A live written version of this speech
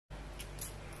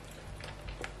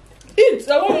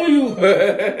wait. I want you.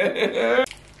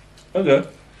 Okay.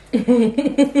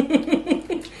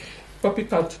 Puppy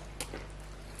cat.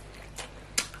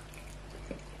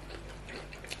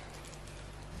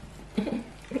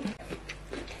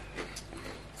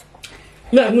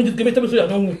 No, I'm going to give it to me so I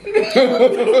don't know.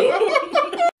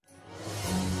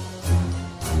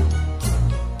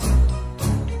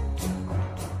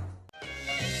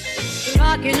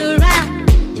 Rocking around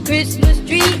the Christmas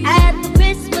tree at the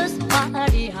Christmas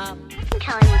party hop.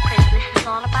 Telling what Christmas is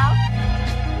all about.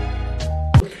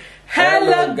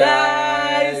 Hello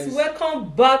guys, welcome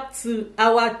back to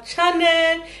our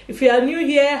channel. If you are new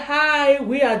here, hi,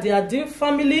 we are the Adin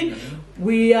family.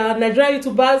 We are Nigerian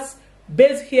YouTubers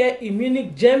based here in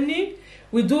Munich, Germany.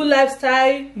 We do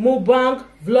lifestyle, mukbang,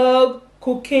 vlog,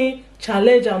 cooking,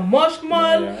 challenge and much more.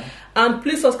 Yeah. And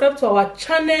please subscribe to our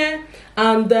channel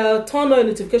and turn on the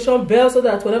notification bell so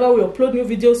that whenever we upload new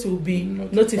videos you will be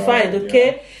notified.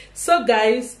 Okay, yeah. So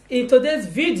guys, in today's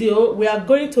video we are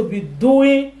going to be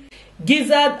doing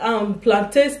gizzard and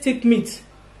plantain stick meat.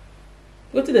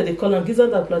 What did they call them?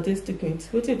 Gizzard and plantain stick meat.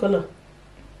 What do you call them?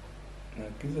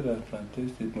 Gizzard and plantain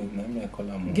stick meat. I call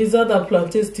them. Gizzard and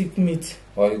plantain stick meat.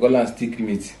 Or you call them stick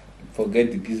meat.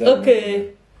 Forget the gizzard. Okay.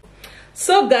 Meat.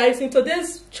 So guys, in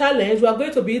today's challenge we are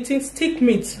going to be eating stick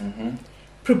meat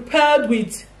prepared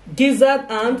with gizzard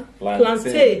and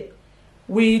plantain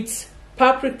with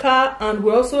paprika, and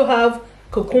we also have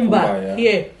cucumber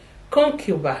here.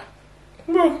 Cucumber.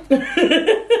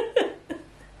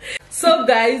 So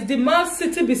guys, the man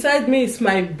sitting beside me is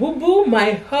my boo-boo,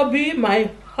 my hubby, my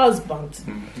husband.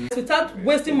 Without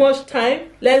wasting much time,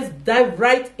 let's dive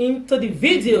right into the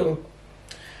video.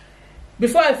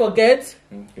 Before I forget,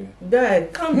 guy,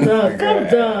 calm down, calm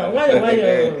down. Why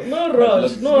no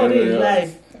rush, no hurry in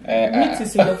life. Meat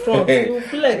is in the front. You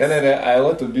flex. No, I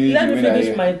want to be. Let me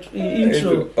finish my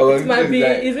intro. It might be.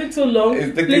 Is it too long?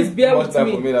 Please bear with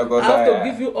me. I have to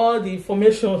give you all the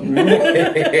information.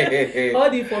 All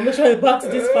the information about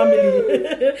this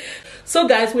family. So,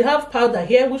 guys, we have powder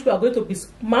here, which we are going to be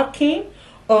marking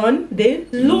on the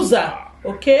loser.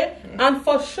 Okay, and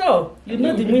for sure, you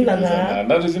know the winner now.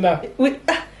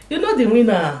 You know the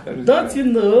winner, don't you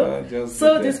know?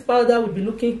 So this powder will be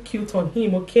looking cute on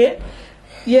him. Okay.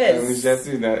 Yes.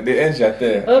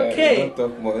 Okay. Don't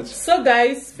talk much. So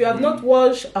guys, if you have not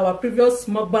watched our previous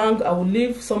mukbang, I will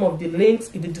leave some of the links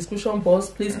in the description box.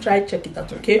 Please try check it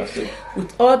out. Okay.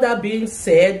 With all that being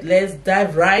said, let's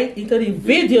dive right into the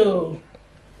video.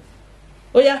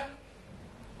 Oh yeah.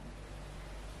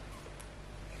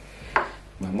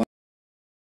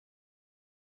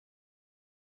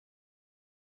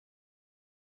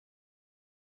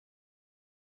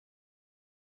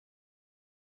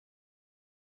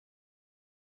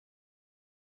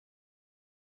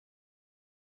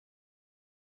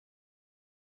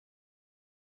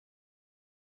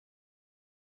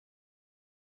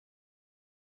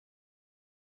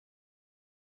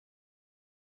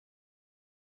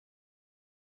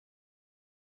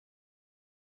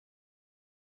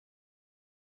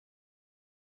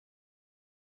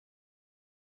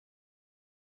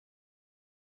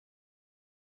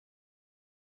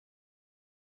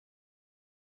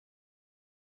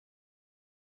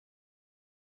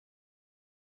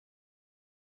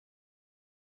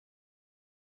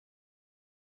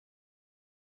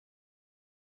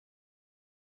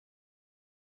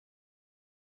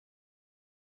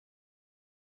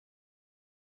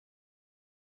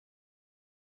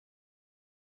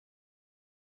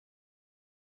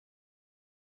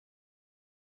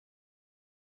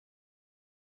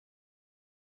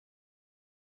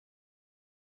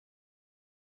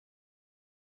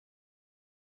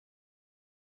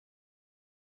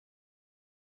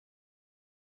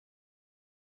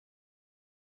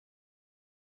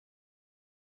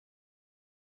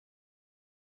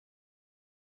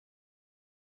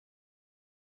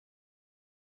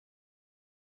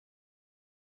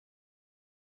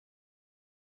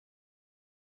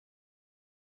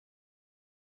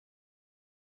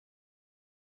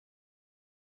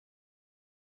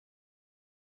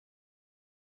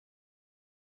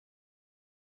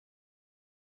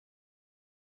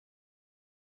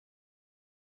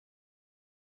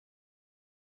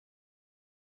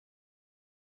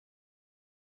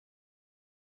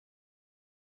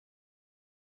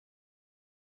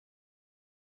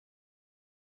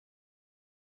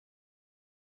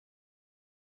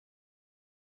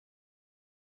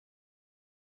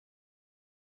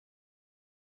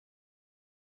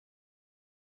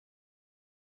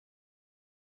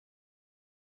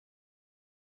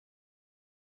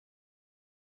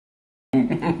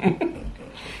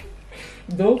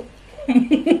 Go.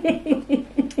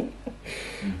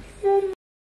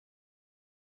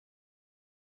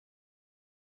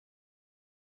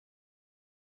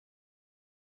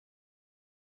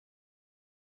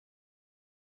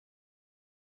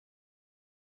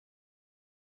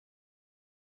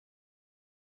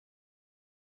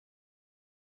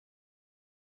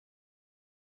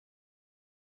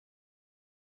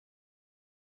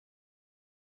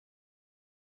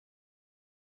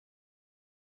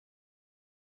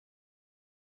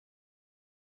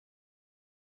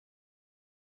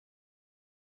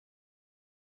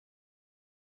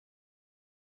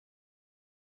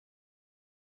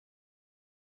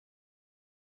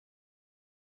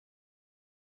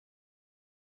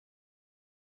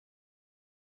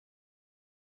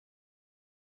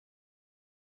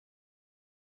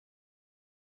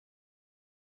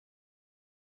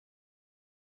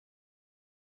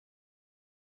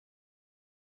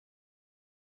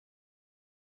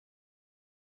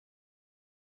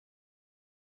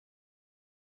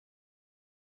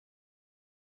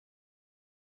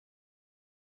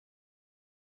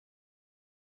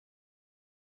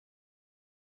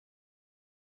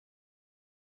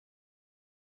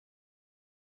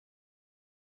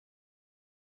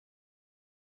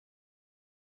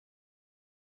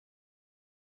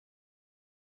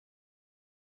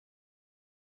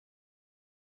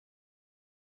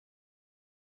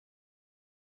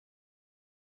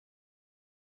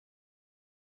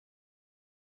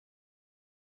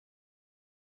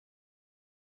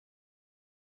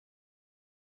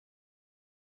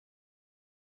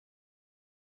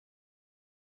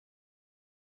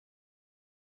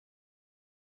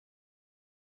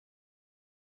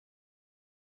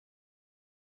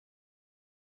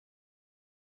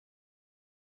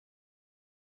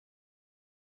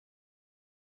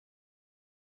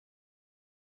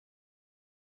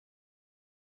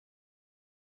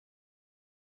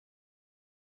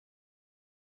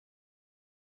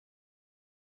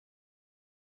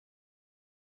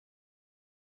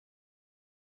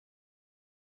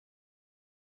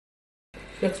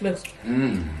 Flex.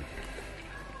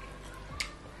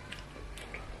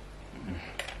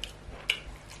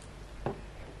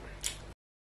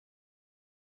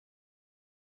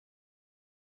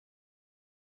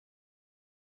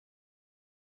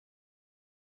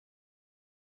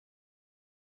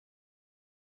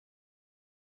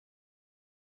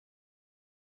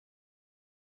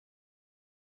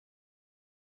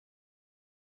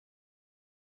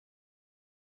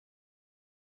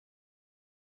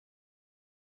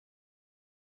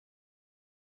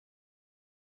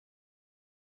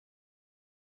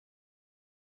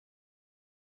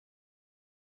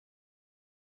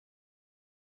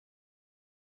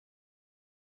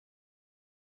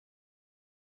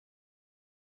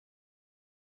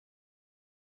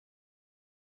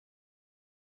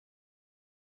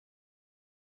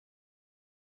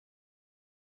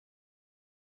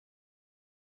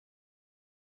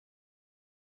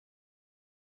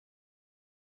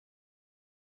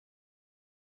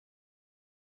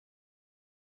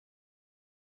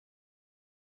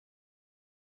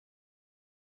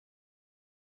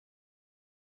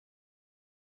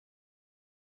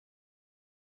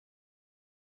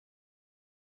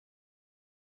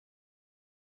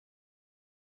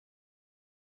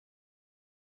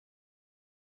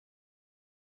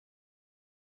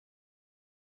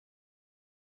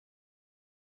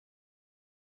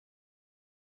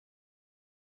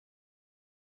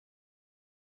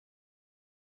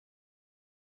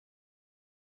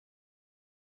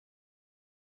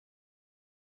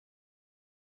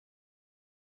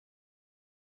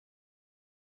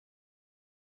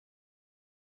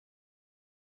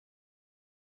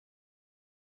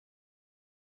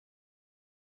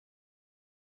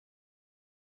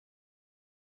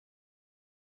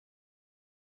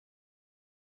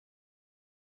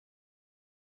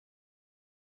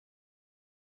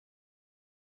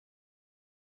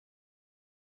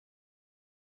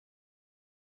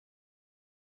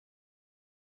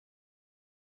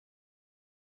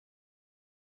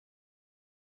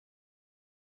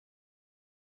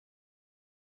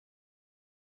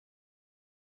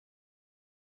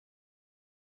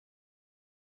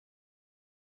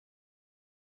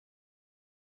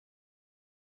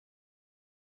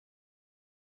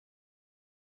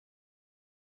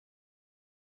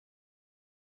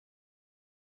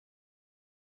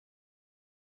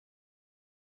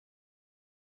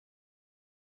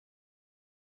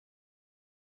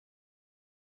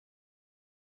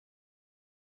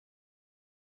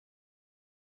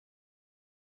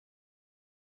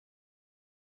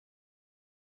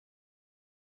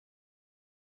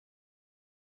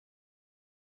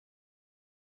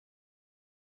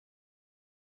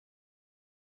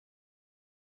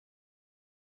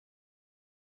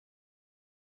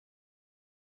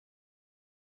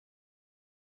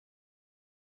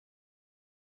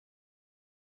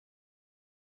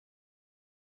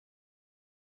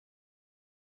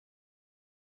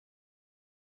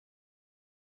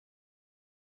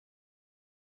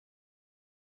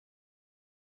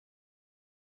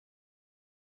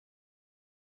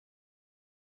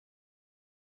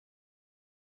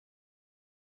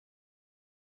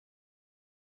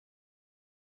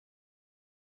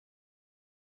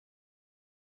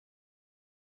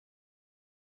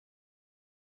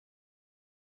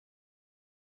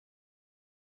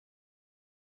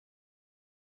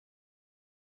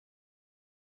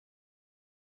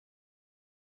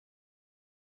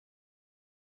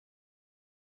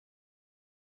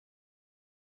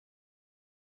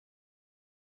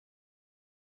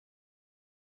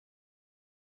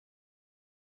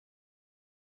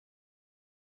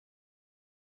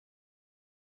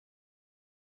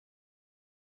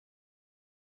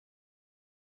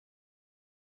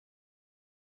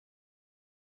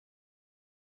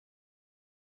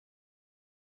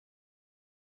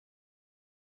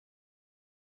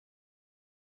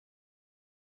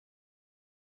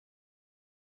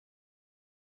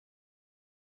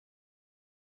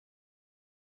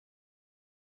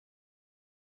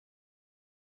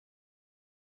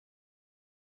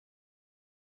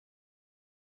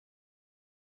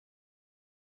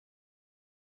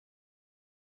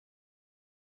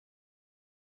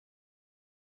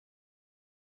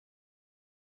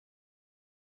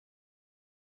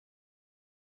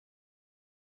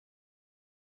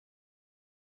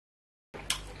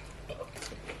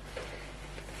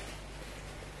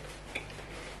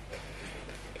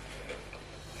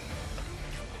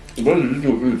 Boli di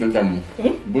tu sentiamo.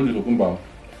 Boli di kumba.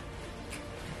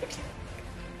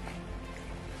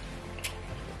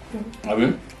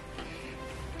 Abi?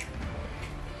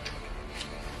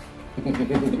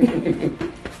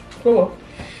 Come on.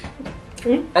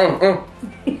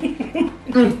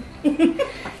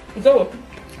 Is that what?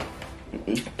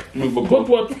 Good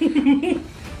what?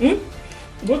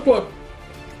 Good what?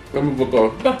 Let me book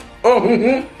off. Oh.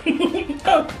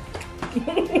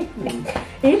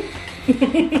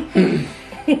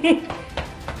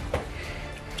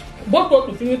 What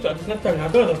to finish at the same time? I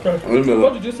don't understand.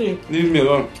 What did you say? Leave me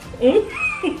alone.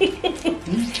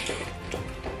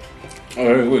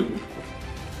 Alright, wait.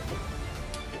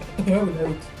 Where will I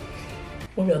wait?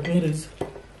 What we are doing is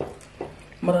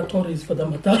marathon race for the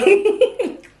matter.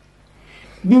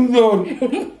 No. No.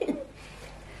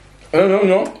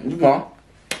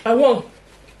 I won.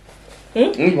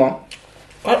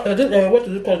 What is What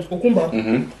is it called? Cucumber.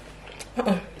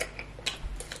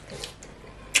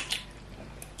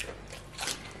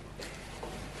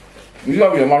 You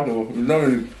have your mouth though. It's not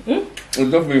really. It's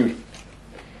not really.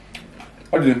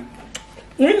 What is it?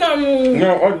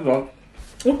 No, what is that?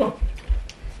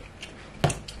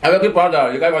 I will keep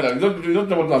powder. You got powder. You don't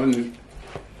know what's happening.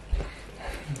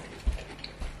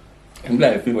 I'm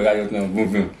glad I feel what I just now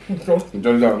moving. Just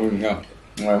that moving now.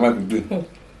 My mouth is big.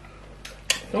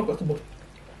 Not possible.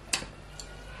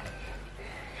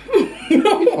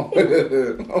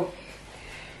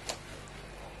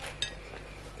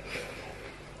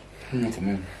 Come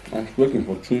on. I'm working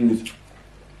for 3 minutes.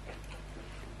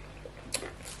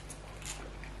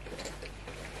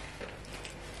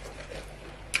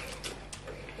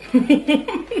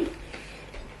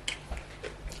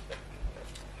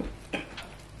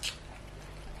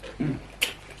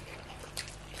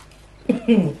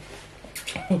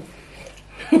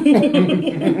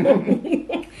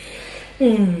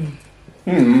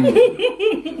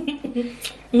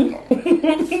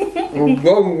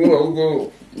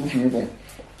 Go.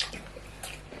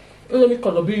 Let me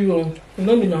call the video. You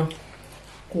know me now.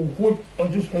 Go. I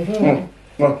just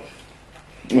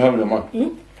You have your mouth.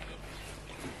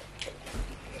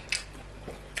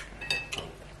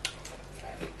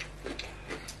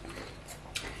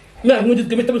 No, I'm going to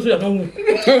give me some so I don't.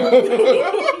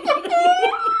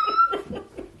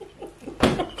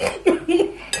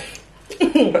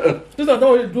 This I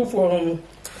don't really do for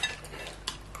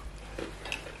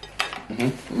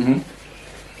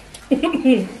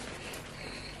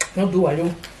Not do I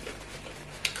do.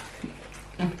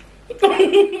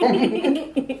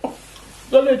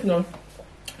 Don't let now.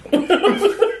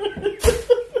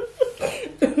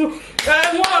 I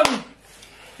won.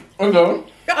 Okay.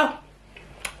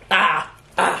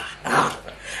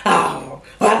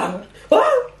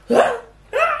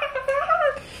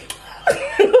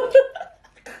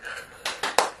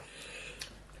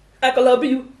 I can love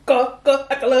you, go,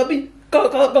 I can love you, go,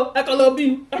 I can love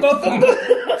you, I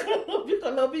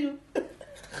can love you.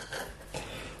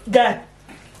 Guy,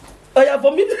 oh yeah,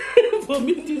 for me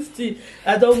this thing,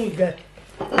 I don't win, guy.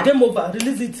 Game over,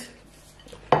 release it.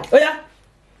 Oh yeah.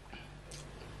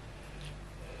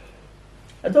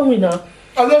 I don't win now.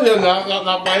 I don't know,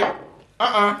 not mine.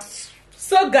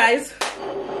 So guys,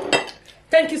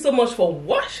 thank you so much for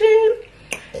watching.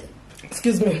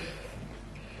 Excuse me.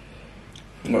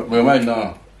 Where am I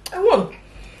now? I won.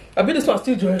 I bet this one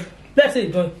still join. Let's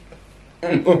say join.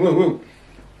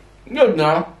 Good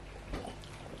now.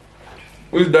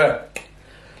 Who's that?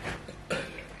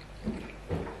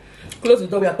 Close the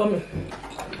door, we are coming.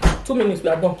 2 minutes, we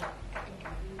are done.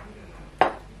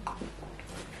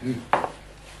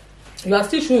 You are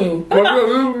still showing.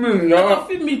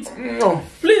 Meet. No.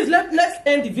 Please let's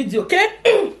end the video, okay?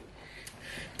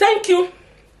 Thank you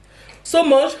so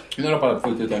much. You know about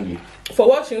the thank you for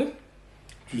watching.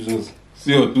 Jesus.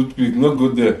 See your toothpick, not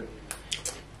good there.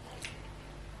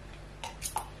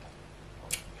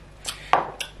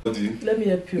 Let me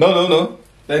help you. No.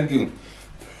 Thank you.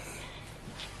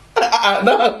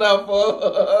 No,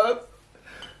 for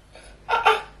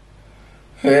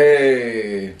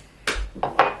Hey.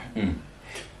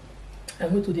 I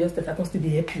went to the estate, I can still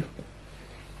help you.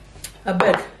 I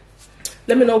beg.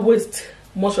 Let me not waste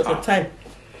much of your time.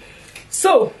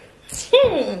 So,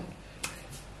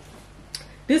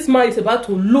 this man is about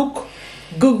to look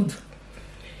good.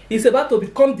 He's about to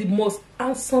become the most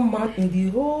handsome man in the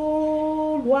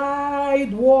whole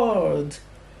wide world.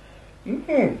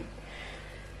 It's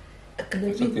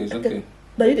okay.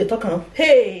 Now you talk now.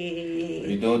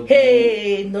 Hey,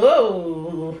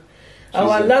 no.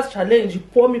 Our last challenge, you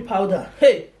pour me powder.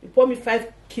 Hey, you pour me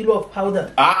 5 kilos of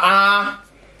powder.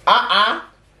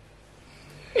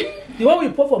 The one we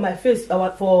pour for my face,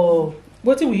 for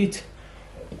what do we eat?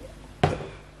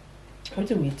 What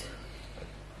do we eat?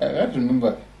 I can't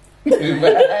remember. What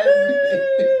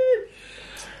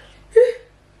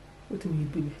do we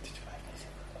eat, baby?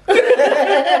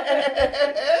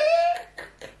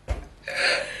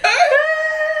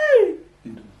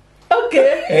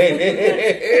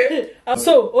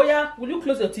 So, oh yeah, will you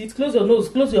close your teeth, close your nose,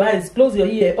 close your eyes, close your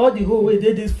ear, all the whole way,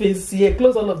 did this face here,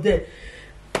 close all of them.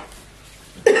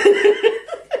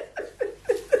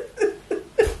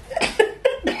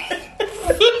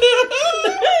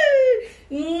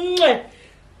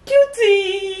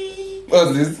 Cutie!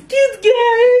 What's this? Cute guy,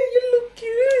 you look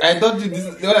cute. I told you this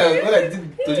when I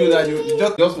did to you that you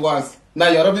just once. Now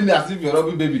you're rubbing me as if you're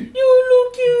rubbing baby. You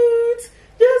look cute.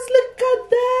 Just look at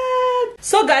that.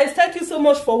 So guys, thank you so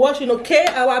much for watching. Okay,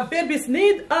 our babies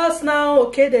need us now.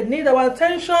 Okay, they need our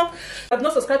attention. If you have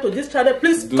not subscribed to this channel,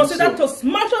 please consider to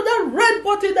smash on that red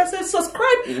button that says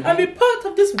subscribe and be part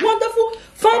of this wonderful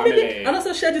family. And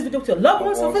also share this video with your loved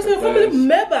ones and your family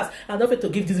members. And don't forget to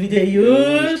give this video a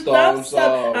huge thumbs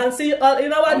up. And see you all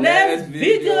in our next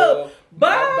video.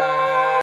 Bye.